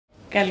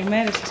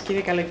Καλημέρα σας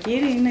κύριε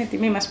Καλοκύρη, είναι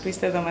τιμή μας που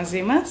είστε εδώ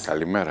μαζί μας.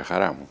 Καλημέρα,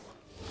 χαρά μου.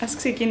 Ας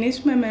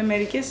ξεκινήσουμε με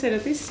μερικές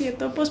ερωτήσεις για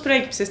το πώς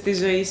προέκυψε στη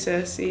ζωή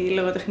σας η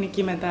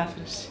λογοτεχνική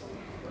μετάφραση.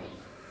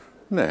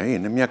 Ναι,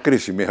 είναι μια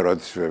κρίσιμη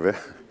ερώτηση βέβαια.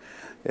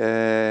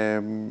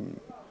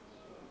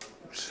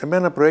 Σε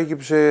μένα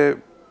προέκυψε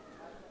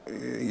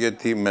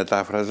γιατί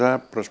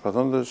μετάφραζα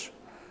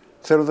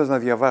θέλοντας να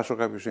διαβάσω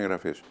κάποιους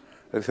συγγραφείς.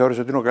 Δηλαδή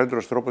θεώρησα ότι είναι ο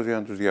καλύτερος τρόπος για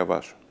να τους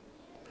διαβάσω.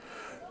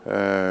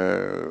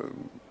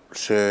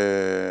 Σε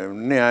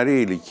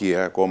νεαρή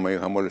ηλικία ακόμα,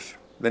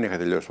 δεν είχα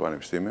τελειώσει το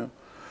πανεπιστήμιο,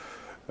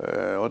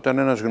 όταν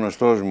ένας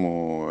γνωστός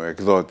μου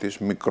εκδότης,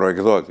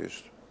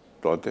 μικροεκδότης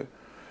τότε,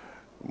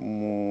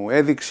 μου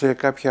έδειξε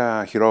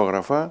κάποια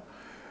χειρόγραφα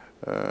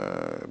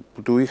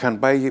που του είχαν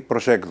πάει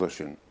προς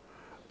έκδοση,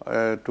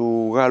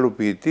 του Γάλλου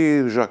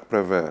ποιητή Ζακ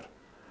Πρεβέρ,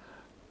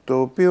 το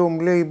οποίο μου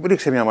λέει,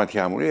 ρίξε μια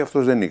ματιά, μου λέει,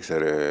 αυτός δεν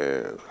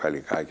ήξερε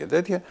γαλλικά και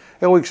τέτοια,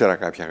 εγώ ήξερα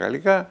κάποια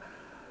γαλλικά,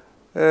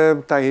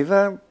 τα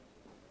είδα,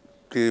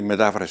 τη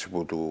μετάφραση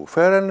που του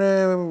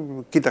φέρανε,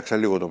 κοίταξα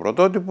λίγο το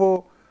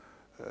πρωτότυπο,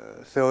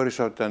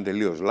 θεώρησα ότι ήταν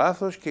τελείως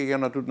λάθος και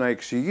για να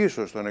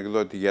εξηγήσω στον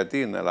εκδότη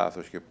γιατί είναι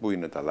λάθος και πού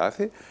είναι τα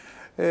λάθη,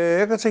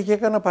 έκατσα και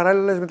έκανα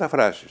παράλληλες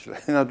μεταφράσεις,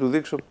 δηλαδή να του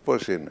δείξω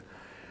πώς είναι.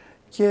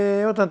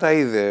 Και όταν τα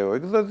είδε ο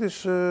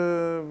εκδότης,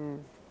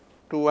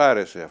 του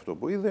άρεσε αυτό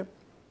που είδε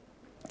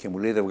και μου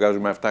λέει δεν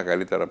βγάζουμε αυτά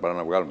καλύτερα παρά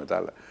να βγάλουμε τα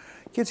άλλα.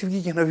 Και έτσι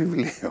βγήκε ένα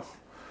βιβλίο.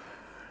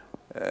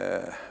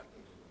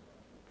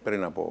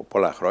 Πριν από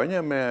πολλά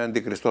χρόνια, με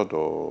αντικριστό το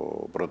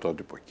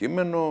πρωτότυπο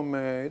κείμενο,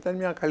 ήταν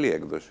μια καλή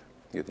έκδοση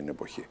για την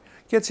εποχή.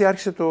 Και έτσι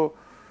άρχισε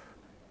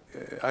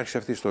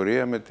αυτή η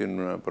ιστορία με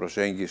την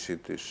προσέγγιση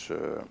της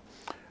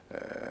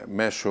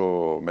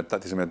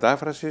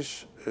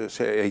μετάφρασης,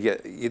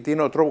 γιατί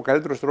είναι ο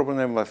καλύτερος τρόπος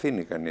να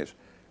εμβαθύνει κανείς.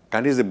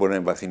 Κανείς δεν μπορεί να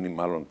εμβαθύνει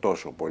μάλλον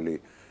τόσο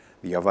πολύ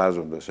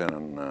διαβάζοντας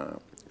έναν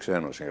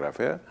ξένο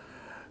συγγραφέα,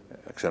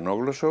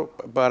 ξενόγλωσσο,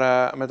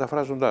 παρά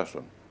μεταφράζοντάς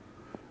τον.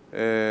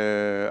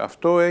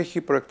 Αυτό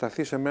έχει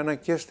προεκταθεί σε μένα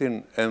και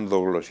στην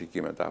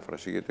ενδογλωσσική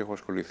μετάφραση, γιατί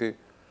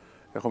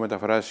έχω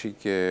μεταφράσει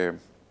και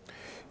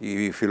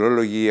οι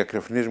φιλόλογοι, οι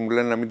ακρεφνείς μου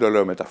λένε να μην το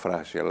λέω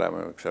μεταφράσει, αλλά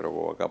ξέρω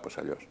εγώ κάπως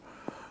αλλιώς.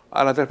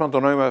 Αλλά τέλος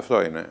πάντων το νόημα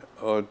αυτό είναι,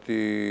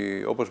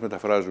 ότι όπως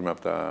μεταφράζουμε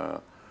από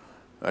τα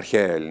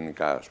αρχαία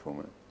ελληνικά, ας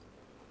πούμε,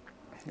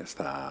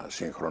 στα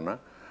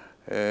σύγχρονα,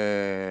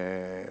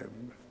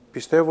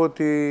 πιστεύω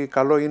ότι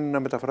καλό είναι να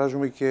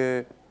μεταφράζουμε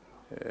και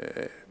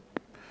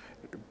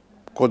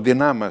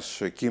κοντινά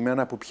μας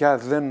κείμενα που πια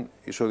δεν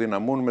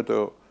ισοδυναμούν με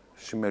το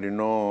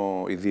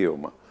σημερινό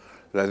ιδίωμα.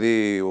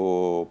 Δηλαδή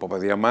ο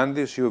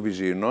Παπαδιαμάντης ή ο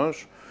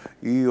Βυζιεινός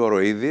ή ο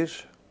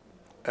Ροίδης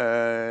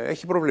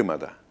έχει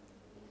προβλήματα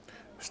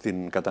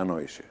στην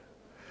κατανόηση.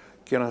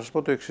 Και να σας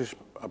πω το εξής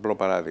απλό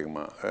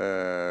παράδειγμα.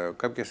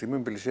 Κάποια στιγμή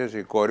με πλησίασε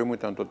η κόρη μου,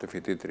 ήταν τότε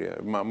φοιτήτρια,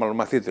 μάλλον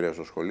μαθήτρια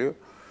στο σχολείο,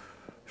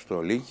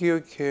 στο Λύκειο,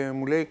 και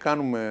μου λέει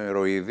κάνουμε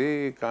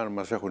Ροίδη,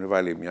 μας έχουν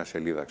βάλει μια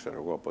σελίδα, ξέρω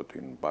εγώ, από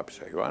την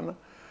Πάπισσα Ιωάννα,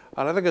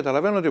 αλλά δεν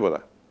καταλαβαίνω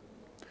τίποτα.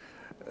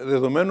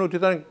 Δεδομένου ότι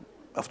ήταν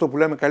αυτό που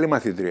λέμε καλή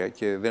μαθήτρια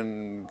και δεν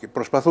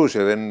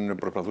προσπαθούσε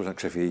να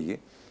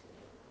ξεφύγει,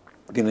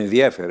 την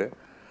ενδιέφερε,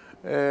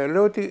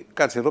 λέω ότι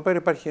κάτσε εδώ πέρα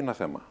υπάρχει ένα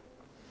θέμα.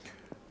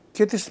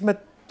 Και της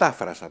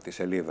μετάφρασα τη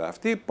σελίδα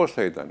αυτή πώς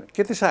θα ήταν.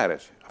 Και της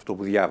άρεσε αυτό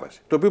που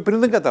διάβασε, το οποίο πριν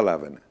δεν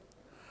καταλάβαινε.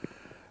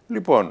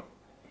 Λοιπόν,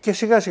 και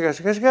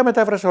σιγά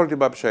μετάφρασα όλη την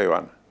Πάπισσα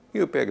Ιωάννα,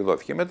 η οποία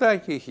εκδόθηκε μετά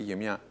και είχε και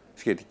μια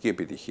σχετική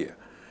επιτυχία.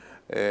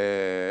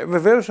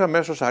 Βεβαίως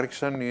αμέσως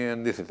άρχισαν οι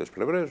αντίθετες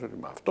πλευρές, ότι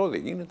αυτό δεν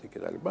γίνεται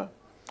κτλ.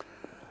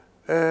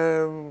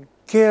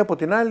 Και από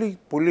την άλλη,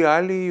 πολλοί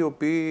άλλοι οι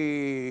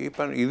οποίοι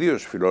είπαν,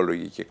 ιδίως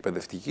φιλόλογοι και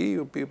εκπαιδευτικοί, οι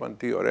οποίοι είπαν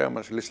τι ωραία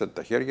μας λύσατε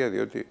τα χέρια,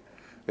 διότι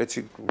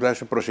έτσι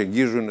τουλάχιστον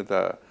προσεγγίζουν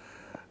τα...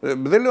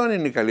 Δεν λέω αν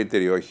είναι η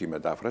καλύτερη ή όχι η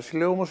μετάφραση,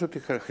 λέω όμως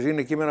ότι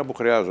είναι κείμενα που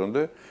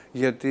χρειάζονται,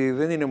 γιατί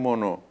δεν είναι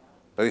μόνο...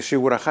 Δηλαδή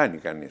σίγουρα χάνει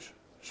κανείς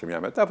σε μια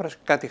μετάφραση,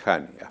 κάτι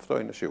χάνει, αυτό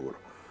είναι σίγουρο.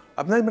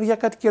 Από την άλλη μεριά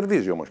κάτι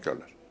κερδίζει όμως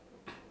κιόλας.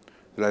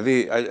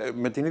 Δηλαδή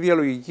με την ίδια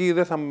λογική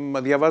δεν θα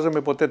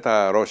διαβάζαμε ποτέ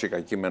τα ρώσικα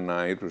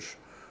κείμενα ή τους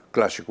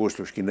κλασικούς,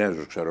 τους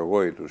Κινέζους, ξέρω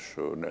εγώ, ή τους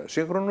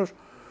σύγχρονους.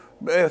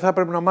 Θα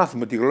πρέπει να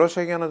μάθουμε τη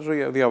γλώσσα για να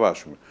τους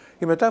διαβάσουμε.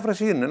 Η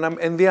μετάφραση είναι ένα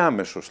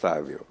ενδιάμεσο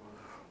στάδιο,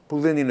 που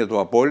δεν είναι το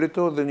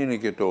απόλυτο, δεν είναι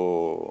και το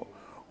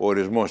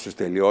ορισμός της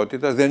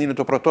τελειότητας, δεν είναι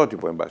το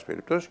πρωτότυπο, εν πάση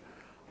περιπτώσει,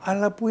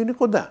 αλλά που είναι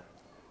κοντά.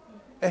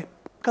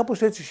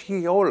 Κάπως έτσι ισχύει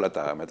για όλα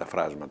τα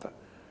μεταφράσματα.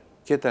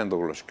 Και τα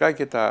ενδογλωσσικά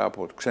και τα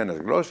από ξένες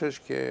γλώσσες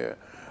και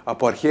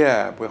από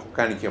αρχαία, που έχω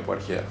κάνει και από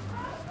αρχαία.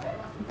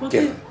 Οπότε,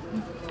 και...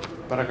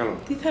 Παρακαλώ.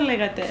 Τι θα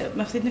λέγατε,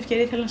 με αυτή την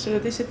ευκαιρία ήθελα να σας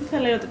ρωτήσω, τι θα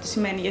λέγατε ότι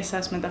σημαίνει για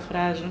εσάς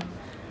μεταφράζω.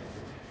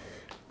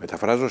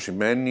 Μεταφράζω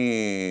σημαίνει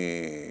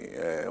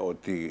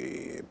ότι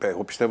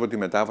εγώ πιστεύω ότι η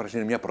μετάφραση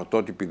είναι μια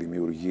πρωτότυπη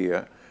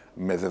δημιουργία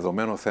με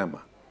δεδομένο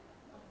θέμα.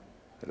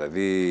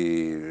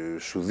 Δηλαδή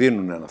σου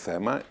δίνουν ένα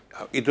θέμα,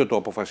 είτε το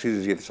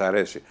αποφασίζεις γιατί σ'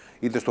 αρέσει,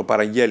 είτε στο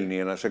παραγγέλνει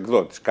ένας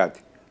εκδότης κάτι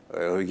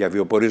για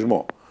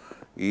βιοπορισμό,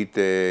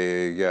 είτε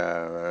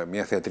για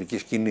μια θεατρική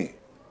σκηνή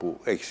που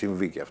έχει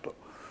συμβεί και αυτό.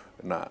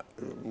 να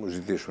μου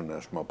ζητήσουν,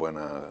 ας πούμε, από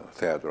ένα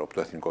θέατρο, από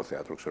το Εθνικό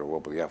Θέατρο, ξέρω εγώ,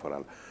 από διάφορα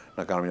άλλα,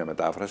 να κάνω μια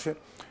μετάφραση.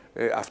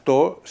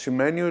 Αυτό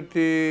σημαίνει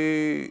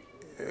ότι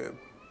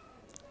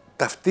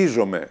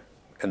ταυτίζομαι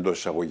εντός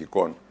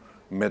εισαγωγικών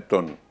με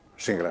τον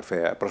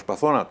συγγραφέα.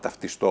 Προσπαθώ να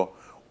ταυτιστώ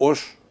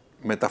ως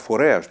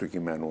μεταφορέας του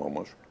κειμένου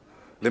όμως.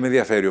 Δεν με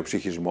ενδιαφέρει ο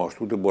ψυχισμός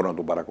του, ούτε μπορώ να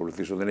τον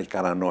παρακολουθήσω, δεν έχει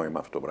κανένα νόημα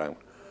αυτό το πράγμα.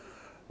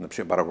 Να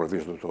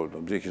παρακολουθήσω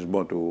τον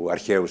ψυχισμό του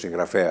αρχαίου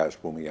συγγραφέα, ας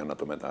πούμε, για να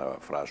το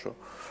μεταφράσω.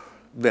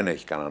 Δεν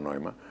έχει κανένα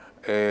νόημα.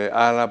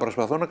 Αλλά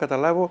προσπαθώ να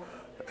καταλάβω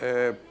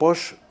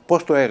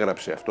πώς το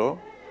έγραψε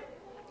αυτό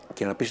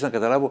και επίσης να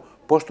καταλάβω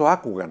πώς το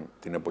άκουγαν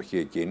την εποχή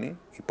εκείνη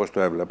ή πώς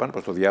το έβλεπαν,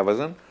 πώς το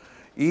διάβαζαν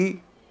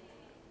ή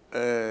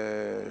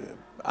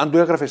αν το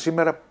έγραφε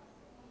σήμερα,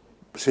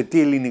 σε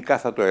τι ελληνικά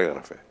θα το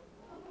έγραφε.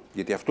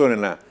 Γιατί αυτό είναι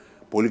ένα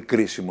πολύ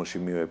κρίσιμο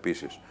σημείο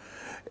επίσης.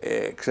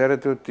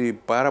 Ξέρετε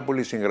ότι πάρα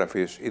πολλοί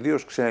συγγραφείς,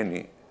 ιδίως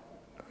ξένοι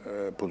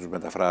που τους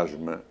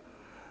μεταφράζουμε,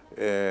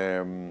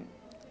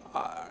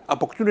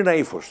 αποκτούν ένα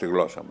ύφος στη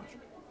γλώσσα μας.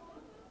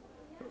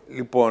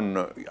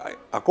 Λοιπόν,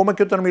 ακόμα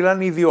και όταν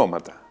μιλάνε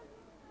ιδιώματα,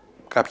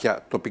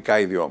 κάποια τοπικά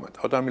ιδιώματα,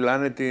 όταν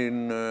μιλάνε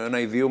ένα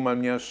ιδιώμα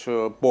μιας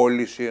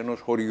πόλης ή ενός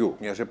χωριού,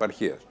 μιας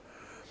επαρχίας,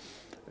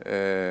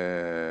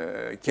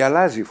 και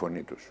αλλάζει η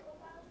φωνή τους.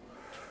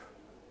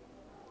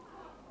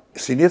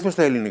 Συνήθως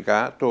στα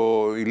ελληνικά,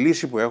 η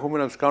λύση που έχουμε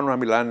να τους κάνουν να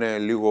μιλάνε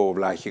λίγο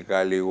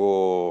βλάχικα,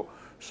 λίγο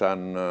σαν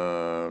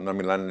να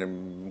μιλάνε,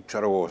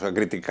 ξέρω εγώ, σαν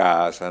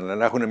κριτικά, σαν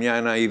να έχουν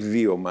ένα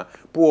ιδίωμα,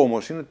 που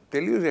όμως είναι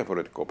τελείως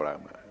διαφορετικό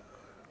πράγμα.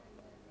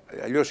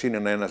 Αλλιώς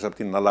είναι ένας από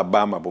την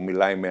Αλαμπάμα που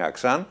μιλάει με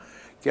αξάν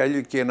και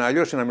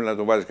αλλιώς είναι να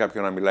το βάλεις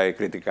κάποιον να μιλάει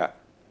κριτικά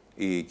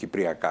ή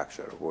κυπριακά,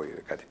 ξέρω εγώ, ή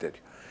κάτι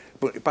τέτοιο.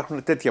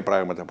 Υπάρχουν τέτοια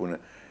πράγματα που είναι.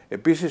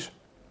 Επίσης,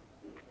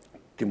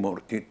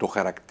 το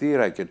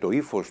χαρακτήρα και το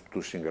ύφος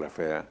του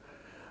συγγραφέα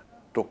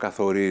το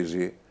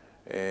καθορίζει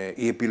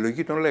η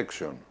επιλογή των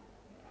λέξεων.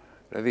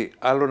 Δηλαδή,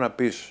 άλλο να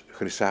πεις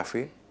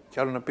χρυσάφι και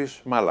άλλο να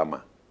πεις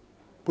μάλαμα,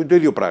 που είναι το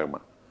ίδιο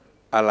πράγμα.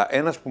 Αλλά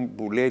ένας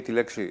που λέει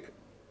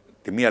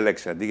τη μία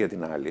λέξη αντί για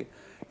την άλλη,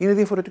 είναι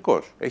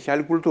διαφορετικός, έχει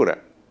άλλη κουλτούρα.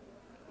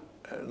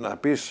 Να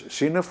πεις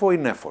σύννεφο ή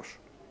νέφος.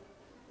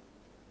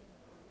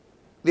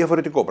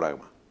 Διαφορετικό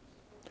πράγμα.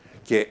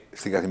 Και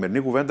στην καθημερινή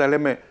κουβέντα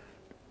λέμε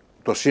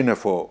το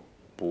σύννεφο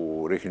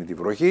που ρίχνει τη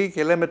βροχή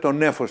και λέμε το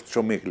νέφος της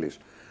ομίχλης.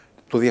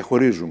 Το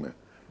διαχωρίζουμε.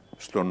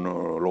 Στον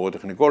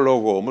λογοτεχνικό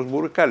λόγο όμως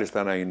μπορεί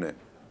κάλλιστα να είναι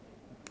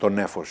το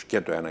νέφος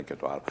και το ένα και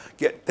το άλλο.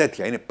 Και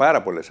τέτοια είναι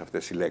πάρα πολλές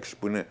αυτές οι λέξεις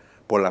που είναι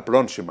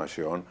πολλαπλών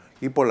σημασιών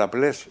ή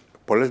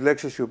πολλές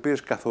λέξεις οι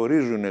οποίες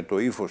καθορίζουν το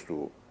ύφος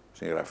του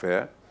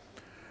συγγραφέα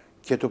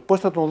και το πώς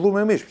θα τον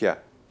δούμε εμείς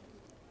πια.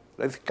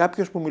 Δηλαδή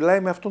κάποιος που μιλάει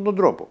με αυτόν τον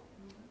τρόπο,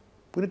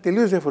 που είναι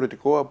τελείως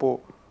διαφορετικό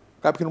από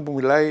κάποιον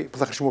που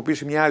θα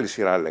χρησιμοποιήσει μια άλλη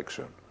σειρά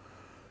λέξεων.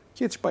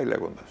 Και έτσι πάει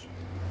λέγοντας.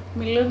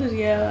 Μιλώντας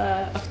για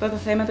αυτά τα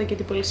θέματα και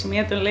την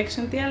πολυσημεία των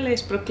λέξεων, τι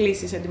άλλες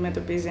προκλήσεις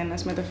αντιμετωπίζει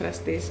ένας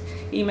μεταφραστής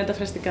ή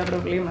μεταφραστικά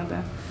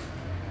προβλήματα?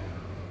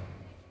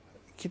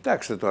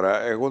 Κοιτάξτε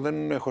τώρα, εγώ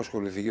δεν έχω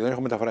ασχοληθεί, δεν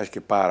έχω μεταφράσει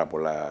και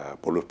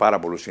πάρα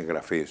πολλούς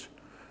συγγραφείς.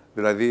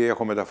 Δηλαδή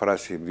έχω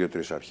μεταφράσει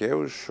 2-3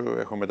 αρχαίους,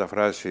 έχω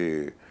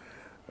μεταφράσει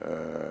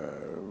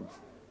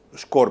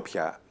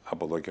σκόρπια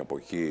από εδώ και από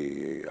εκεί,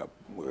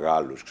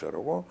 Γάλλους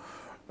ξέρω εγώ,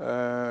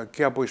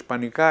 και από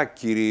ισπανικά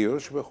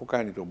κυρίως έχω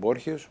κάνει τον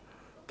Μπόρχες,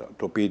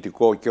 το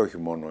ποιητικό και όχι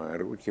μόνο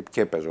έργο,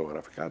 και παίζω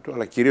γραφικά του,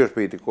 αλλά κυρίως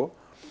ποιητικό,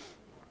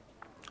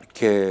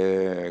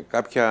 και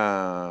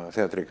κάποια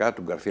θεατρικά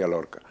του Γκαρθία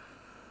Λόρκα,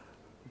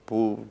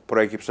 που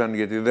προέκυψαν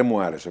γιατί δεν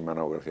μου άρεσε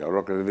εμένα ο Γκαρθία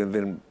Λόρκα,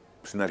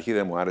 στην αρχή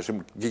δεν μου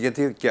άρεσε,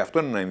 και αυτό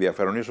είναι ένα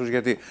ενδιαφέρον ίσως,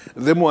 γιατί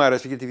δεν μου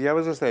άρεσε γιατί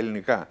διάβαζα στα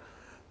ελληνικά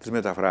τις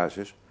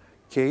μεταφράσεις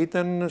και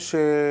ήταν σε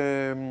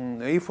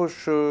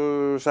ύφος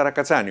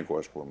σαρακατσάνικο,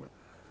 ας πούμε.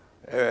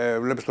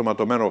 Βλέπεις το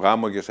ματωμένο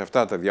γάμο και σε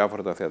αυτά τα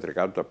διάφορα τα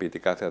θεατρικά του, τα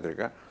ποιητικά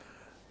θεατρικά,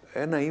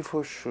 ένα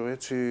ύφος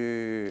έτσι,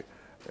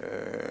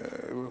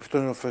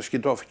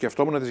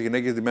 σκεφτόμουν τις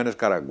γυναίκες ντυμένες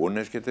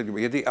καραγκούνες και τέτοιο,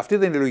 γιατί αυτή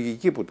δεν είναι η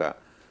λογική που τα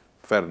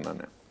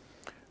φέρνανε,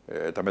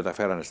 τα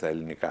μεταφέρανε στα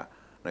ελληνικά.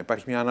 Να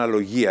υπάρχει μια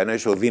αναλογία, ένα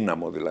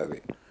ισοδύναμο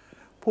δηλαδή.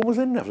 Που όμως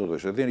δεν είναι αυτό το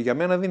ισοδύναμο. Για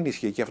μένα δεν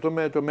ίσχυε και αυτό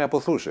με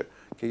αποθούσε.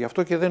 Και γι'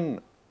 αυτό και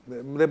δεν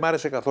μ'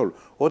 άρεσε καθόλου.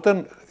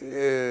 Όταν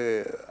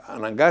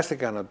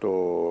αναγκάστηκα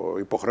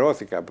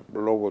υποχρεώθηκα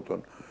λόγω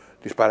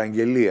της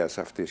παραγγελίας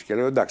αυτής και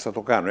λέω εντάξει θα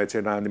το κάνω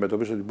έτσι να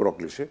αντιμετωπίσω την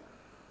πρόκληση,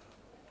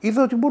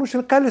 είδα ότι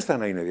μπορούσε κάλλιστα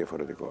να είναι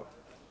διαφορετικό.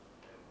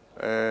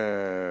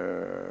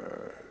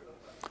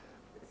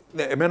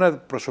 Εμένα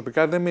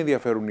προσωπικά δεν με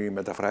ενδιαφέρουν οι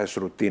μεταφράσεις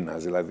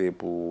ρουτίνας, δηλαδή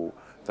που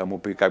θα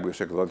μου πει κάποιος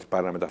εκδότης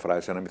πάρε να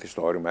μεταφράσει ένα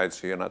μυθιστόρημα,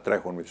 έτσι, ένα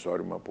τρέχον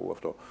μυθιστόρημα που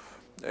αυτό.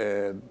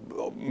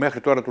 Μέχρι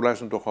τώρα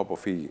τουλάχιστον το έχω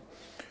αποφύγει.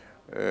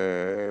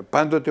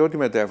 Πάντοτε ό,τι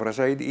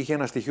μετέφρασα είχε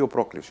ένα στοιχείο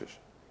πρόκλησης.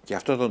 Και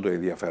αυτό ήταν το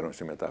ενδιαφέρον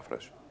στη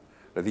μετάφραση.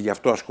 Δηλαδή γι'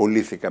 αυτό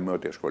ασχολήθηκα με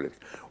ό,τι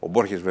ασχολήθηκα. Ο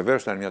Μπόρχες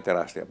βεβαίως ήταν μια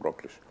τεράστια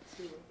πρόκληση.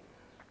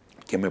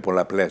 Και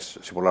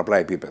σε πολλαπλά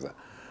επίπεδα.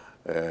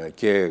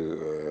 Και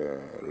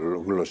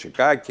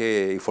γλωσσικά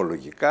και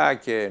υφολογικά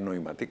και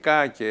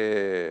νοηματικά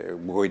και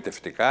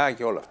γοητευτικά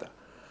και όλα αυτά.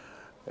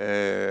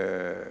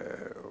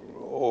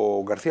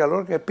 Ο Γκαρθία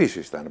Λόρκα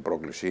επίσης ήταν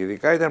πρόκληση.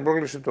 Ειδικά ήταν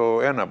πρόκληση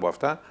το ένα από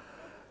αυτά,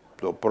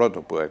 το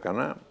πρώτο που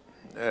έκανα,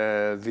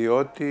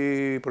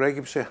 διότι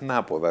προέκυψε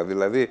ανάποδα.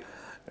 Δηλαδή,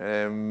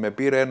 με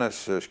πήρε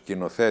ένας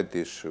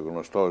σκηνοθέτης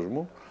γνωστός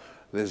μου,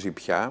 δεν ζει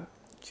πια,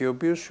 και ο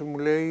οποίος μου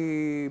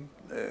λέει,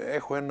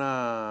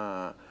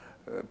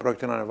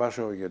 πρόκειται να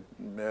ανεβάσω για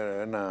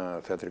ένα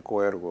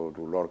θεατρικό έργο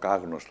του Λόρκα,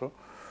 άγνωστο,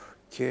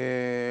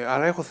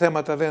 αλλά έχω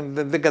θέματα,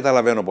 δεν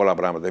καταλαβαίνω πολλά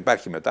πράγματα.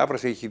 Υπάρχει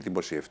μετάφραση, έχει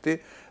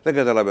δημοσιευτεί, δεν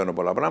καταλαβαίνω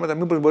πολλά πράγματα.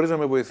 Μήπως μπορείς να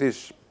με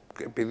βοηθήσεις,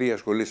 επειδή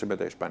ασχολείσαι με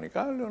τα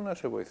ισπανικά, λέω να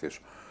σε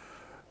βοηθήσω.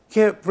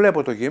 Και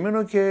βλέπω το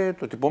κείμενο και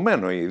το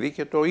τυπωμένο ήδη,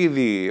 και το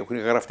ήδη έχουν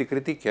γραφτεί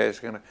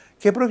κριτικές,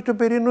 και πρόκειται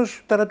περί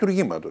ενός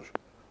ταρατουργήματος.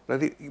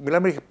 Δηλαδή,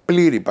 μιλάμε για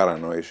πλήρη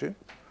παρανόηση.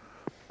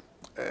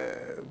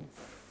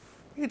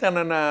 Ήταν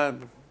ένα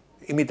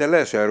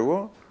ημιτελές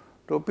έργο,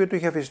 το οποίο το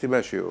είχε αφήσει στη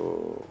μέση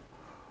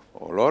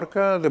ο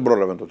Λόρκα, δεν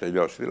πρόλαβε να το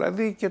τελειώσει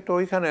δηλαδή, και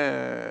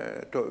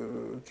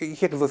και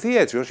είχε εκδοθεί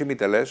έτσι ως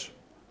ημιτελές,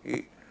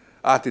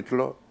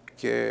 άτιτλο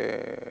και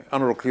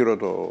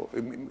ανολοκλήρωτο,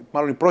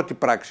 μάλλον η πρώτη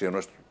πράξη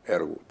ενός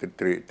έργου,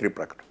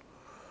 τρίπρακτο.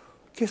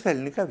 Και στα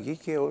ελληνικά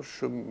βγήκε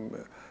ως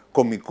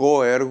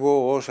κωμικό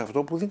έργο, ως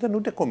αυτό που δεν ήταν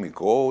ούτε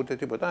κωμικό, ούτε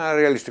τίποτα. Ήταν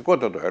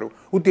ρεαλιστικότατο έργο,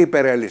 ούτε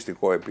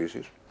υπερρεαλιστικό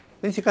επίσης.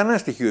 Δεν είχε κανένα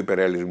στοιχείο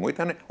υπερρεαλισμού,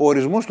 ήταν ο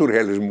ορισμός του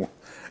ρεαλισμού.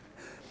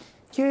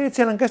 Και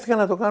έτσι αναγκάστηκα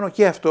να το κάνω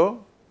και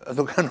αυτό, να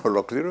το κάνω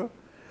ολόκληρο,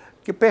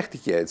 και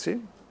παίχτηκε έτσι.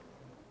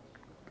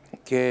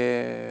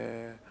 Και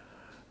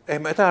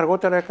μετά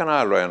αργότερα έκανα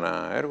άλλο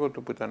ένα έργο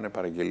του που ήταν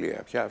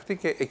παραγγελία πια αυτή,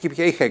 και εκεί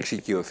πια είχα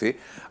εξοικειωθεί.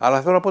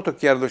 Αλλά θέλω να πω, το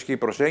κέρδος και η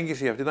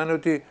προσέγγιση αυτή ήταν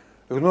ότι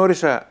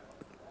γνώρισα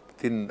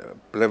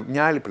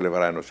μια άλλη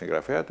πλευρά ενός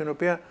συγγραφέα, την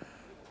οποία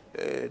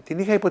την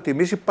είχα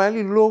υποτιμήσει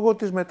πάλι λόγω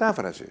της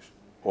μετάφρασης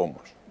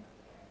όμως.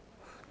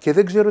 Και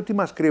δεν ξέρω τι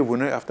μας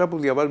κρύβουν, αυτά που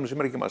διαβάζουμε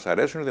σήμερα και μας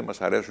αρέσουν ή δεν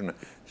μας αρέσουν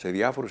σε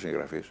διάφορους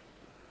συγγραφείς.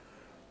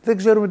 Δεν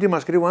ξέρουμε τι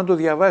μας κρύβουν. Αν το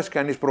διαβάσει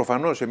κανείς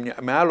προφανώς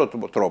με άλλο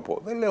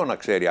τρόπο, δεν λέω να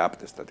ξέρει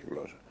άπτεστα τη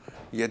γλώσσα.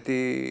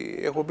 Γιατί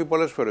έχω πει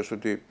πολλές φορές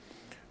ότι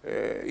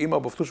είμαι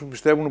από αυτούς που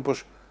πιστεύουν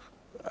πως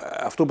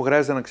αυτό που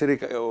χρειάζεται να ξέρει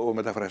ο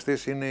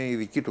μεταφραστής είναι η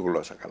δική του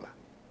γλώσσα καλά.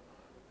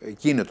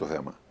 Εκεί είναι το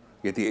θέμα.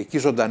 Γιατί εκεί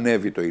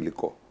ζωντανεύει το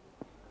υλικό.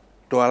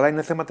 Το άλλα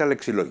είναι θέματα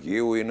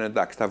λεξιλογίου, είναι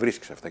εντάξει, τα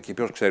βρίσκεις αυτά. Και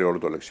ποιος ξέρει όλο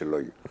το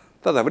λεξιλόγιο.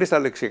 Θα τα βρεις στα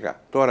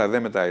λεξικά. Τώρα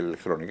με τα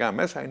ηλεκτρονικά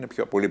μέσα είναι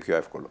πολύ πιο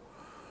εύκολο.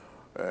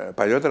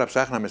 Παλιότερα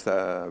ψάχναμε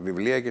στα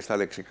βιβλία και στα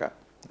λεξικά,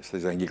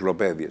 στις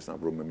εγκυκλοπαίδειες, να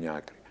βρούμε μια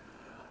άκρη.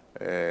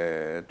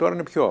 Τώρα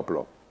είναι πιο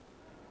απλό.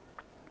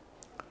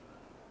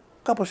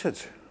 Κάπως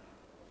έτσι.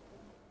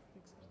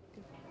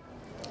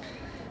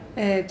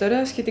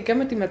 Τώρα σχετικά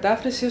με τη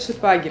μετάφραση ως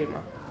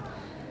επάγγελμα.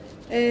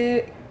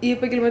 Οι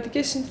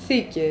επαγγελματικές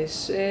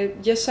συνθήκες,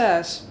 για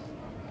σας,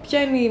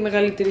 ποια είναι η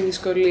μεγαλύτερη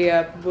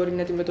δυσκολία που μπορεί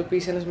να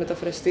αντιμετωπίσει ένας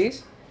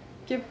μεταφραστής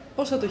και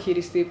πώς θα το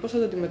χειριστεί, πώς θα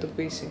το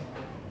αντιμετωπίσει?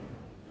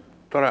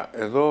 Τώρα,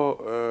 εδώ,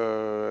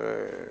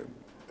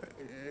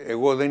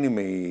 εγώ δεν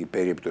είμαι η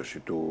περίπτωση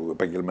του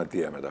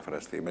επαγγελματία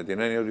μεταφραστή, με την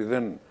έννοια ότι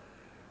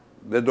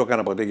δεν το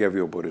έκανα ποτέ για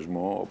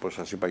βιοπορισμό, όπως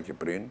σας είπα και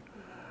πριν,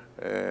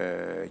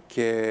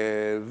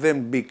 και δεν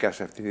μπήκα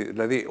σε αυτή.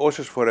 Δηλαδή,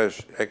 όσες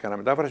φορές έκανα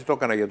μετάφραση, το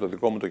έκανα για το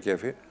δικό μου το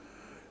κέφι,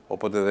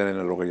 οπότε δεν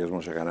είναι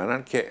λογαριασμό σε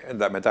κανέναν, και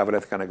μετά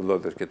βρέθηκαν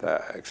εκδότες και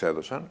τα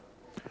εξέδωσαν.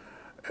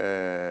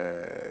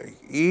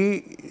 Ή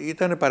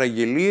ήταν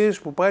παραγγελίες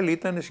που πάλι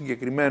ήταν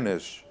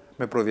συγκεκριμένες,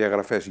 με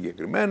προδιαγραφές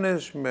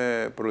συγκεκριμένες,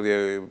 με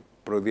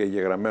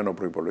προδιαγεγραμμένο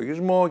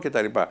προϋπολογισμό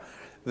κτλ.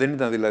 Δεν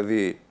ήταν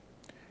δηλαδή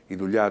η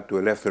δουλειά του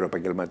ελεύθερου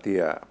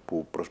επαγγελματία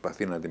που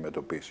προσπαθεί να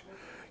αντιμετωπίσει.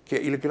 Και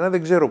ειλικρινά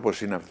δεν ξέρω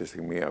πώς είναι αυτή τη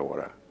στιγμή η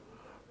αγορά.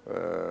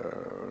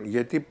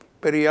 Γιατί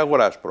περί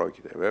αγοράς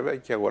πρόκειται βέβαια,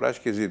 και αγοράς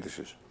και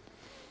ζήτησης.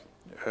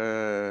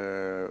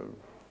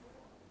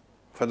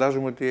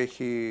 Φαντάζομαι ότι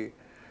έχει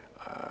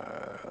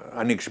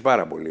ανοίξει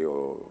πάρα πολύ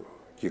ο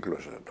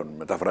κύκλος των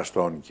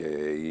μεταφραστών και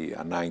η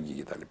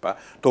ανάγκη κτλ.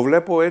 Το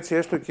βλέπω έτσι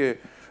έστω και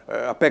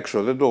απ'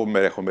 έξω, δεν το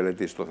έχω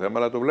μελετήσει το θέμα,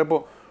 αλλά το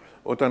βλέπω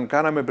όταν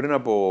κάναμε πριν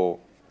από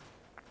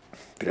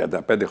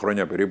 35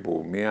 χρόνια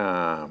περίπου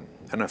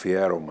ένα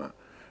αφιέρωμα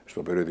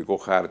στο περιοδικό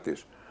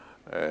Χάρτης.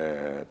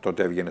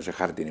 Τότε έβγαινε σε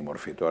χάρτινη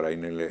μορφή, τώρα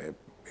είναι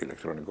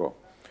ηλεκτρονικό.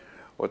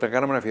 Όταν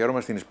κάναμε ένα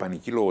αφιέρωμα στην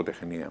ισπανική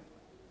λογοτεχνία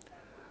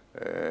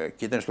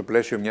και ήταν στο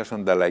πλαίσιο μιας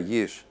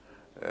ανταλλαγής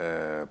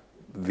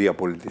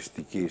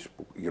διαπολιτιστικής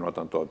που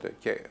γινόταν τότε,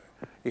 και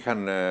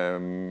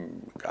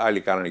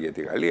άλλοι κάνανε για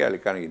τη Γαλλία, άλλοι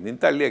κάνανε για την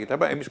Ιταλία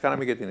κτλ. Εμείς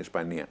κάναμε για την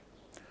Ισπανία,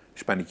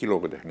 ισπανική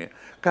λογοτεχνία.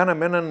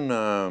 Κάναμε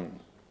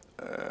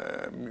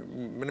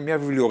μια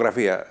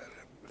βιβλιογραφία,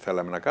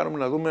 θέλαμε να κάνουμε,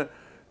 να δούμε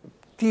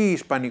τι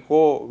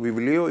ισπανικό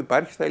βιβλίο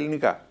υπάρχει στα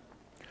ελληνικά.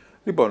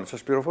 Λοιπόν,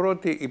 σας πληροφορώ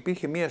ότι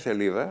υπήρχε μία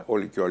σελίδα,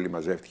 όλη και όλη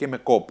μαζεύτηκε, με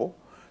κόπο,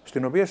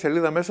 στην οποία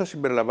σελίδα μέσα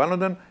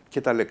συμπεριλαμβάνονταν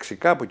και τα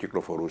λεξικά που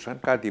κυκλοφορούσαν,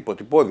 κάτι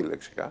υποτυπώδη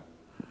λεξικά,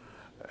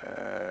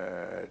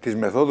 τις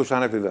μεθόδους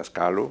άνευ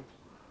διδασκάλου,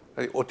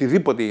 δηλαδή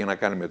οτιδήποτε είχε να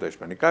κάνει με τα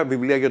ισπανικά,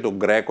 βιβλία για τον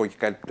Γκρέκο και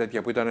κάτι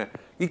τέτοια που ήταν,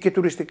 ή και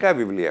τουριστικά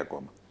βιβλία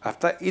ακόμα.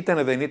 Αυτά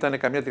δεν ήταν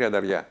καμιά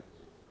 30.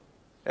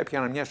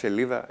 έπιαναν μια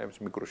σελίδα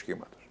μικρού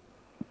σχήματος.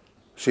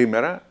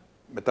 Σήμερα,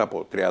 μετά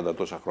από 30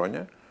 τόσα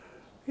χρόνια,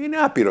 είναι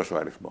άπειρος ο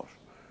αριθμός.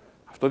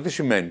 Αυτό τι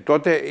σημαίνει?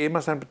 Τότε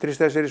ήμασταν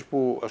 3-4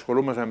 που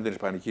ασχολούμασταν με την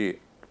ισπανική,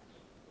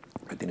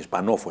 με την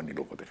ισπανόφωνη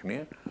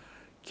λογοτεχνία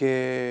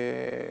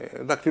και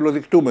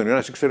δακτυλοδεικτούμενοι,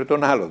 ένας ήξερε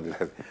τον άλλον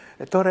δηλαδή.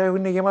 Τώρα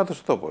είναι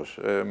γεμάτος τόπος,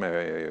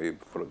 με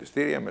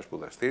φροντιστήρια, με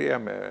σπουδαστήρια,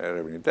 με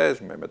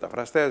ερευνητές, με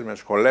μεταφραστές, με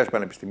σχολές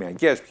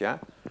πανεπιστημιακές πια,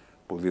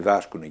 που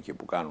διδάσκουν εκεί,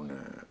 που κάνουν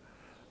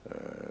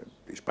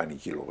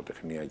ισπανική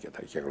λογοτεχνία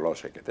και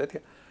γλώσσα και τέτοια.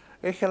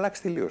 Έχει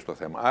αλλάξει τελείως το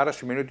θέμα. Άρα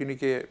σημαίνει ότι είναι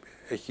και,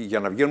 για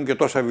να βγαίνουν και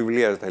τόσα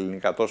βιβλία στα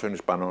ελληνικά τόσων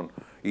Ισπανών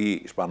ή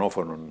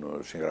ισπανόφωνων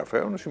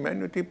συγγραφέων,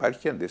 σημαίνει ότι υπάρχει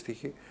και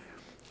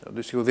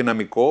αντίστοιχο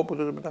δυναμικό που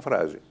το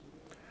μεταφράζει.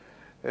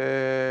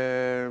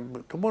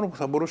 Το μόνο που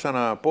θα μπορούσα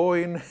να πω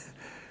είναι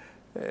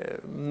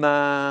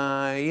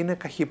να είναι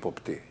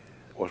καχύποπτη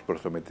ως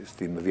προς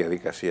στην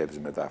διαδικασία της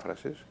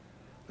μετάφρασης.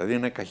 Δηλαδή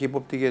είναι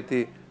καχύποπτη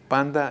γιατί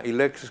πάντα οι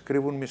λέξεις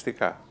κρύβουν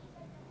μυστικά.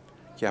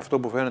 Και αυτό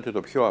που φαίνεται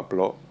το πιο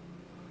απλό,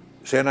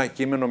 σε ένα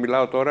κείμενο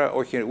μιλάω τώρα,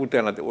 όχι ούτε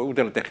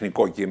ένα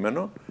τεχνικό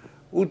κείμενο,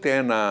 ούτε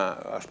ένα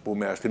ας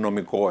πούμε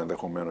αστυνομικό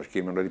ενδεχομένως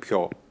κείμενο, δηλαδή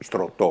πιο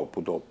στρωτό,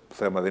 που το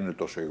θέμα δεν είναι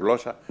τόσο η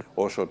γλώσσα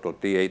όσο το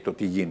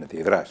τι γίνεται,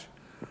 η δράση.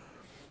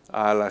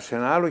 Αλλά σε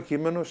ένα άλλο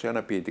κείμενο, σε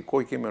ένα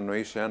ποιητικό κείμενο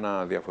ή σε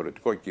ένα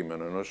διαφορετικό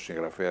κείμενο ενός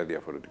συγγραφέα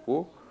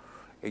διαφορετικού,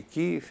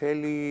 εκεί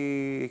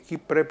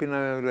πρέπει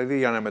να, δηλαδή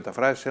για να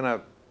μεταφράσεις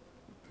ένα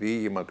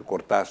διήγημα του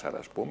Κορτάσαρα,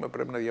 ας πούμε,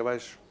 πρέπει να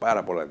διαβάσεις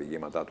πάρα πολλά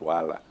διηγήματά του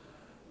άλλα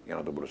για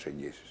να τον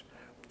προσεγγίσεις.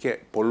 Και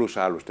πολλούς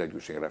άλλους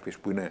τέτοιους συγγραφείς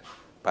που είναι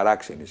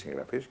παράξενοι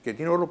συγγραφείς και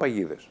είναι όλο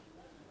παγίδες.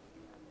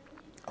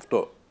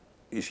 Αυτό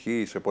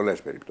ισχύει σε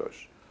πολλές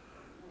περιπτώσεις.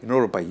 Είναι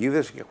όλο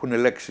παγίδες και έχουν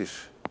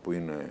λέξεις που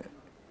είναι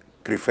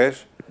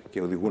κρυφές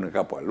και οδηγούν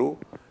κάπου αλλού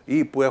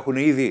ή που έχουν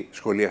ήδη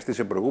σχολιαστεί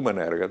σε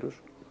προηγούμενα έργα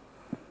τους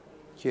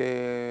και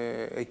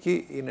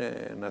εκεί είναι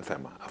ένα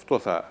θέμα. Αυτό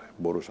θα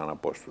μπορούσα να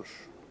πω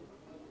στους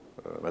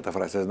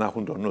μεταφραστές, να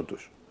έχουν το νου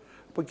τους.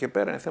 Από εκεί και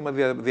πέρα είναι θέμα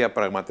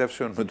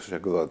διαπραγματεύσεων με τους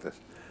εκδότες.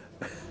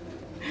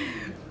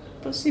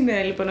 Πώς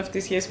είναι λοιπόν αυτή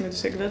η σχέση με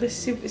τους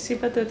εκδότες? Εσείς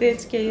είπατε ότι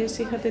έτσι και αλλιώς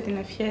είχατε την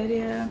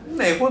ευχέρεια.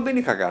 Ναι, εγώ δεν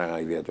είχα κανένα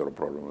ιδιαίτερο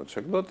πρόβλημα με τους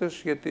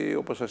εκδότες, γιατί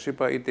όπως σας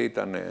είπα είτε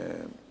ήταν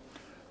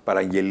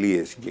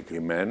παραγγελίες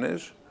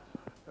συγκεκριμένες,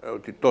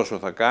 ότι τόσο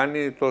θα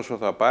κάνει, τόσο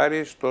θα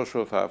πάρεις,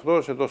 τόσο θα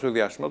αυτό, σε τόσο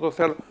διάστημα το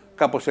θέλω,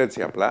 κάπως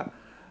έτσι απλά.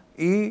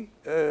 Ή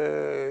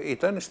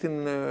ήταν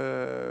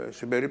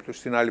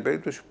στην άλλη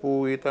περίπτωση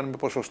που ήταν με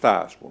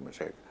ποσοστά, ας πούμε,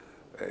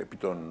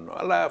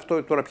 αλλά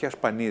αυτό τώρα πια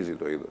σπανίζει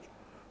το είδος.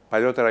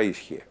 Παλιότερα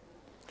ίσχυε.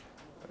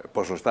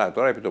 Ποσοστά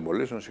τώρα επί των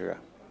πωλήσεων σιγά.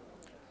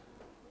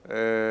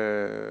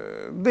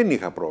 Δεν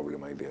είχα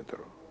πρόβλημα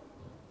ιδιαίτερο.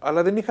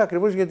 Αλλά δεν είχα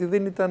ακριβώς γιατί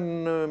δεν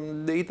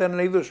ήταν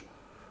ένα είδος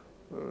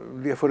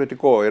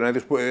διαφορετικό,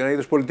 ένα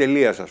είδος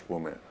πολυτελείας, ας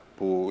πούμε.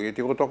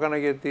 Γιατί εγώ το έκανα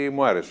γιατί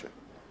μου άρεσε.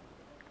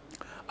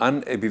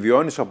 Αν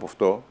επιβιώνεις από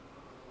αυτό,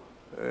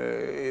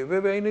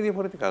 βέβαια είναι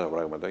διαφορετικά τα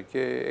πράγματα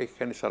και έχει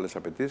κανείς άλλες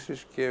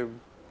απαιτήσεις και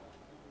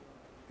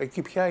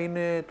εκεί πια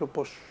είναι το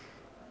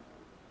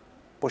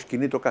πώς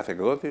κινείται ο κάθε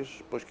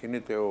εκδότης, πώς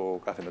κινείται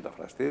ο κάθε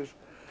μεταφραστής.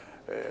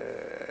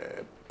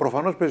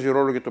 Προφανώς παίζει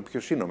ρόλο και το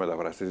ποιος είναι ο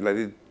μεταφραστής,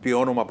 δηλαδή τι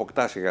όνομα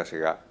αποκτά σιγά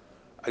σιγά.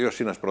 Αλλιώς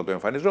είναι ένας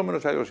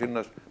πρωτοεμφανιζόμενος, αλλιώς είναι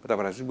ένας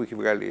μεταφραστής που έχει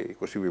βγάλει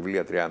 20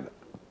 βιβλία, 30.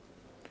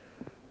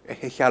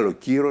 Έχει άλλο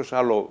κύρος,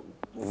 άλλο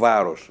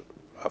βάρος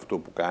αυτό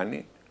που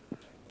κάνει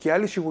και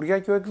άλλη σιγουριά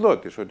και ο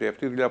εκδότης, ότι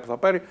αυτή η δουλειά που θα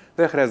πάρει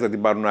δεν χρειάζεται να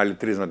την πάρουν άλλοι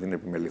 3 να την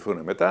επιμεληθούν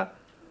μετά,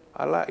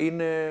 αλλά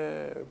είναι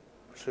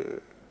σε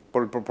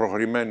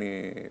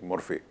προχωρημένη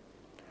μορφή.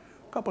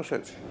 Κάπως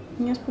έτσι.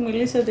 Μιας που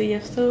μιλήσατε γι'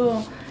 αυτό,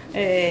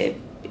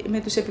 με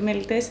τους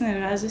επιμελητές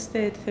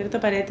συνεργάζεστε, τη θεωρείτε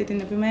απαραίτητη την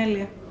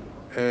επιμέλεια?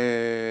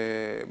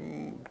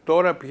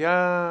 Τώρα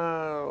πια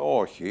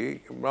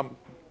όχι.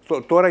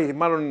 Τώρα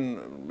μάλλον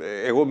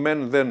εγώ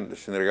δεν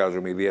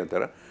συνεργάζομαι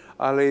ιδιαίτερα,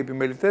 αλλά οι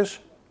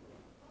επιμελητές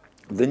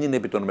δεν είναι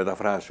επί των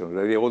μεταφράσεων.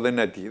 Δηλαδή εγώ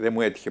δεν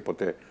μου έτυχε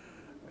ποτέ,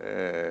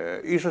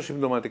 ίσως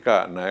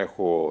συμπτωματικά, να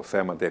έχω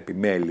θέματα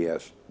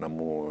επιμέλειας να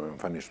μου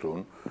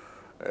εμφανιστούν,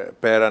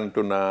 πέραν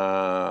του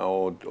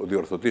ο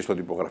διορθωτής των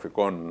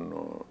τυπογραφικών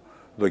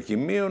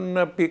δοκιμίων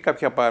να πει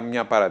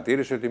μια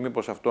παρατήρηση ότι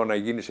μήπως αυτό να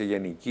γίνει σε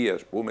γενική,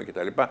 ας πούμε,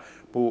 κτλ.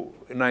 Που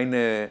να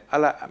είναι,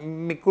 αλλά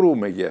μικρού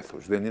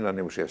μεγέθους, δεν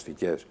είναι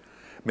ουσιαστικές.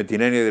 Με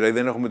την έννοια δηλαδή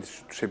δεν έχουμε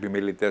τους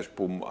επιμελητές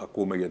που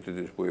ακούμε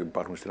που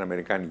υπάρχουν στην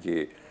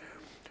αμερικάνικη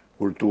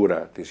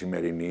κουλτούρα τη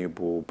σημερινή,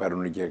 που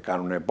παίρνουν και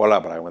κάνουν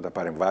πολλά πράγματα,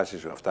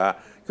 παρεμβάσεις, αυτά,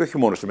 και όχι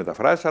μόνο στη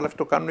μεταφράση, αλλά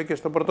αυτό το κάνουν και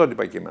στα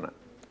πρωτότυπα κείμενα.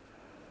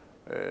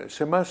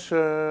 Σε εμάς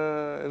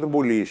δεν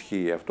πολύ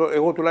ισχύει αυτό.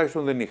 Εγώ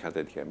τουλάχιστον δεν είχα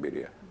τέτοια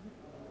εμπειρία.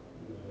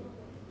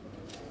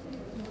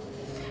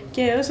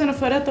 Και όσον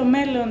αφορά το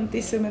μέλλον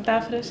της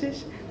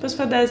μετάφρασης, πώς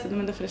φαντάζεστε το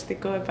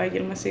μεταφραστικό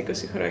επάγγελμα σε 20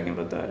 χρόνια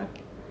από τώρα?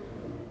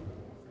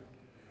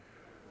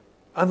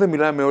 Αν δεν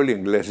μιλάμε όλοι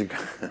εγγλέζικα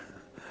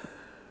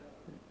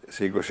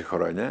σε 20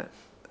 χρόνια,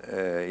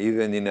 ή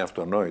δεν είναι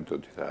αυτονόητο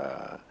ότι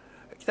θα...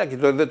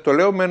 Κοιτάξτε, το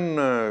λέω μεν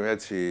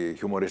έτσι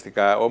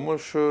χιουμοριστικά,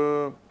 όμως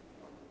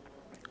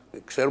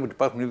ξέρουμε ότι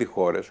υπάρχουν ήδη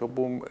χώρες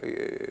όπου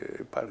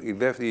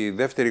η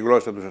δεύτερη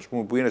γλώσσα τους, ας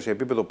πούμε, που είναι σε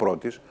επίπεδο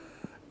πρώτης,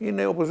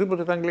 είναι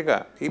οπωσδήποτε τα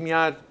αγγλικά ή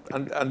μια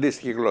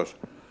αντίστοιχη γλώσσα.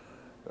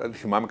 Δηλαδή,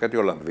 θυμάμαι κάτι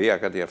Ολλανδία,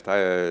 κάτι αυτά,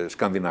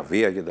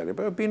 Σκανδιναβία κτλ.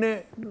 Που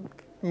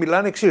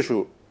μιλάνε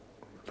εξίσου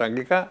τα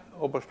αγγλικά,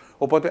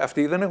 οπότε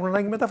αυτοί δεν έχουν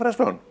ανάγκη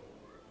μεταφραστών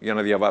για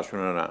να διαβάσουν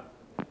ένα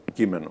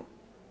κείμενο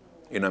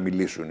ή να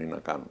μιλήσουν ή να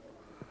κάνουν.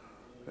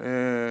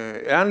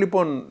 Εάν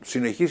λοιπόν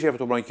συνεχίσει αυτό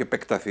το πράγμα και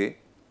επεκταθεί,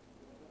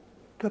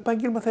 το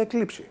επάγγελμα θα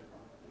εκλείψει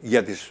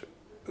για τις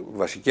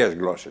βασικές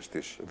γλώσσες,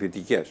 τις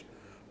δυτικές.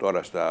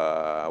 Τώρα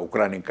στα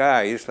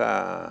ουκρανικά ή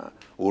στα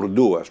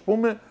ουρντού, ας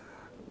πούμε,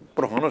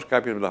 προφανώς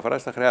κάποιες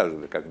μεταφράσεις θα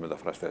χρειάζονται, κάποιοι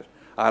μεταφραστές.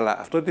 Αλλά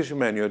αυτό τι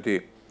σημαίνει?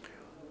 Ότι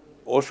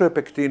όσο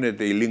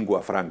επεκτείνεται η lingua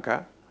franca,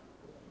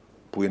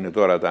 που είναι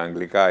τώρα τα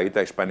αγγλικά ή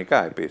τα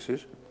ισπανικά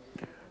επίσης,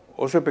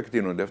 όσο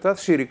επεκτείνονται αυτά,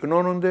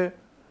 συρρυκνώνονται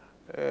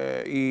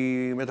οι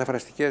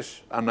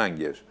μεταφραστικές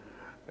ανάγκες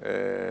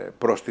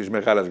προς τις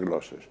μεγάλες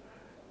γλώσσες.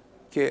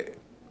 Και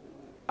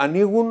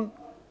ανοίγουν,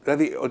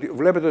 δηλαδή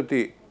βλέπετε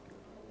ότι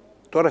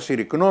τώρα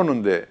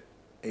συρρυκνώνονται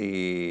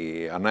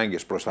οι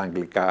ανάγκες προς τα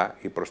αγγλικά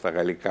ή προς τα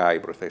γαλλικά ή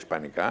προς τα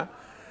ισπανικά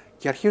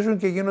και αρχίζουν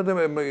και γίνονται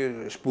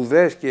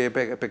σπουδές και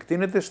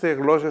επεκτείνεται σε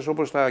γλώσσες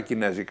όπως τα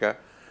κινέζικα,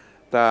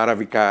 τα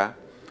αραβικά,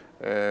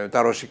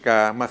 τα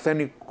ρωσικά.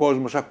 Μαθαίνει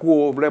κόσμος,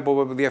 ακούω,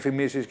 βλέπω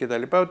διαφημίσεις και τα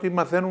λοιπά, ότι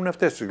μαθαίνουν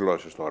αυτές τις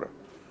γλώσσες τώρα.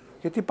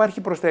 Γιατί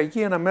υπάρχει προς τα εκεί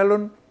ένα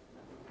μέλλον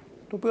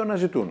το οποίο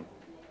αναζητούν.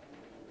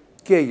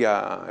 Και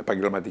για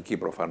επαγγελματική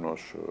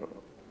προφανώς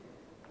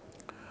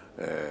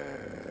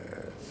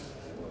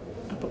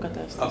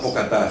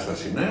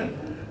αποκατάσταση, ναι.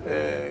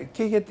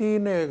 Και γιατί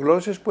είναι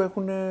γλώσσες που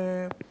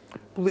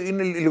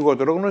είναι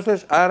λιγότερο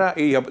γνωστές, άρα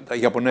οι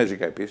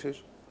Ιαπωνέζικα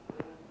επίσης.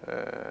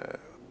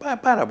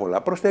 Πάρα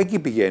πολλά. Προς τα εκεί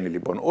πηγαίνει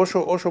λοιπόν.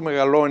 Όσο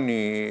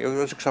μεγαλώνει,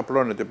 όσο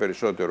εξαπλώνεται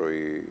περισσότερο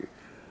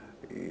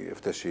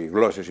αυτές οι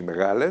γλώσσες οι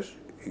μεγάλες,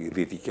 οι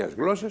δυτικές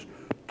γλώσσες,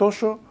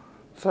 τόσο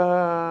θα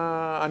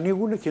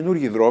ανοίγουν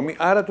καινούργιοι δρόμοι,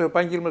 άρα το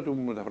επάγγελμα του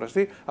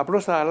μεταφραστή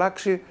απλώς θα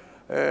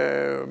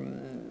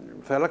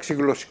αλλάξει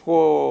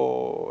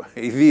γλωσσικό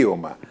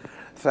ιδίωμα.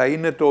 Θα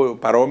είναι το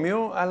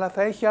παρόμοιο, αλλά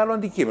θα έχει άλλο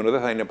αντικείμενο.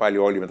 Δεν θα είναι πάλι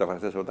όλοι οι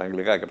μεταφραστές από τα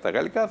αγγλικά και από τα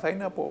γαλλικά, θα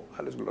είναι από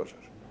άλλες γλώσσες.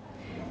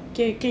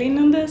 Και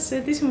κλείνοντας,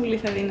 τι συμβουλή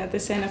θα δίνατε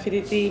σε ένα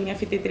φοιτητή ή μια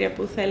φοιτήτρια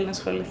που θέλει να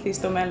ασχοληθεί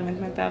στο μέλλον με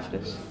τη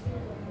μετάφραση?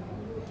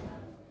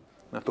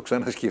 Να το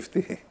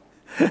ξανασκεφτεί.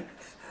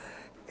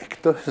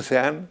 Εκτός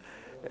εάν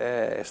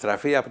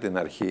στραφεί από την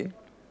αρχή,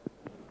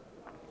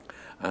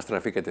 αν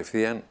στραφεί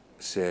κατευθείαν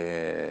σε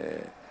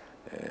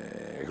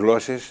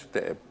γλώσσες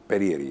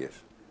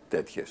περίεργες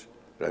τέτοιες.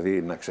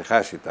 Δηλαδή να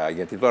ξεχάσει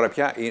γιατί τώρα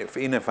πια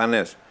είναι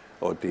φανές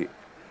ότι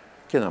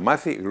και να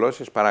μάθει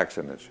γλώσσες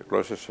παράξενες,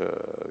 γλώσσες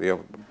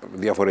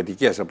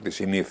διαφορετικές από τις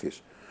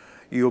συνήθεις,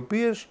 οι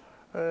οποίες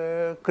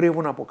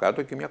κρύβουν από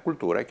κάτω και μια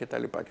κουλτούρα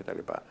κτλ.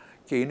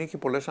 Και είναι και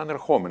πολλές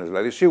ανερχόμενες.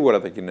 Δηλαδή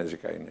σίγουρα τα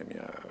κινέζικα είναι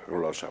μια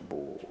γλώσσα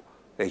που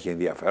έχει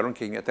ενδιαφέρον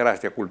και μια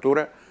τεράστια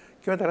κουλτούρα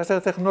και μια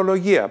τεράστια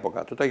τεχνολογία από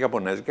κάτω. Τα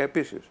Ιαπωνέζικα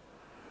επίσης.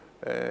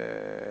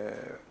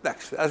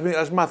 Εντάξει,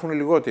 ας μάθουν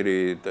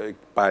λιγότεροι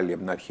πάλι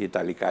από την αρχή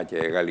Ιταλικά και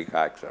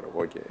Γαλλικά, ξέρω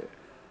εγώ, και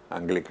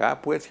Αγγλικά,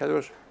 που έτσι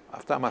αλλιώς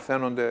αυτά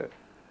μαθαίνονται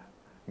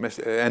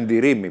εν τη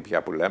ρήμη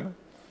πια που λέμε,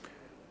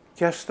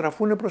 και ας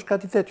στραφούν προς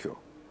κάτι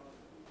τέτοιο.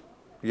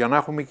 Για να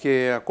έχουμε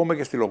και ακόμα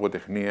και στη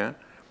λογοτεχνία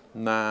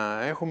να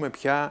έχουμε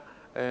πια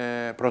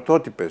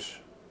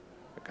πρωτότυπες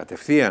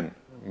κατευθείαν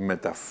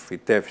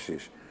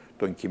μεταφυτεύσεις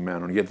των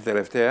κειμένων. Γιατί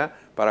τελευταία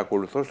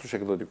παρακολουθώ στους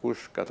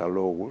εκδοτικούς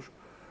καταλόγους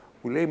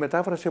που λέει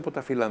μετάφραση από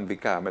τα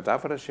φιλανδικά,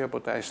 μετάφραση από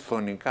τα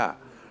εσθονικά,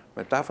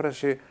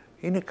 μετάφραση.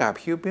 Είναι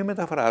κάποιοι οι οποίοι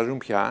μεταφράζουν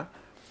πια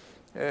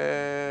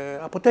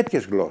από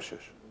τέτοιες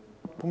γλώσσες,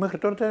 που μέχρι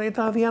τώρα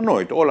ήταν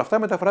αδιανόητο. Όλα αυτά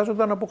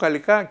μεταφράζονταν από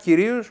γαλλικά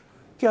κυρίως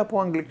και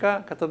από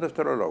αγγλικά κατά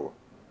δεύτερο λόγο.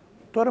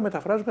 Τώρα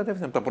μεταφράζουν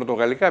κατευθείαν. Τα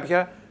πορτογαλικά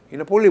πια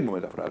είναι πολλοί που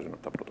μεταφράζουν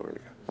από τα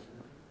πορτογαλικά.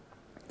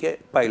 Και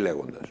πάει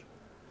λέγοντας.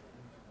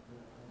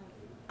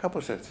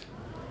 Κάπως έτσι.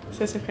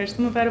 Σας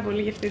ευχαριστούμε πάρα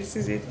πολύ για αυτή τη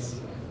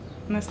συζήτηση.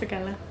 Να είστε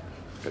καλά.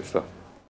 Ευχαριστώ.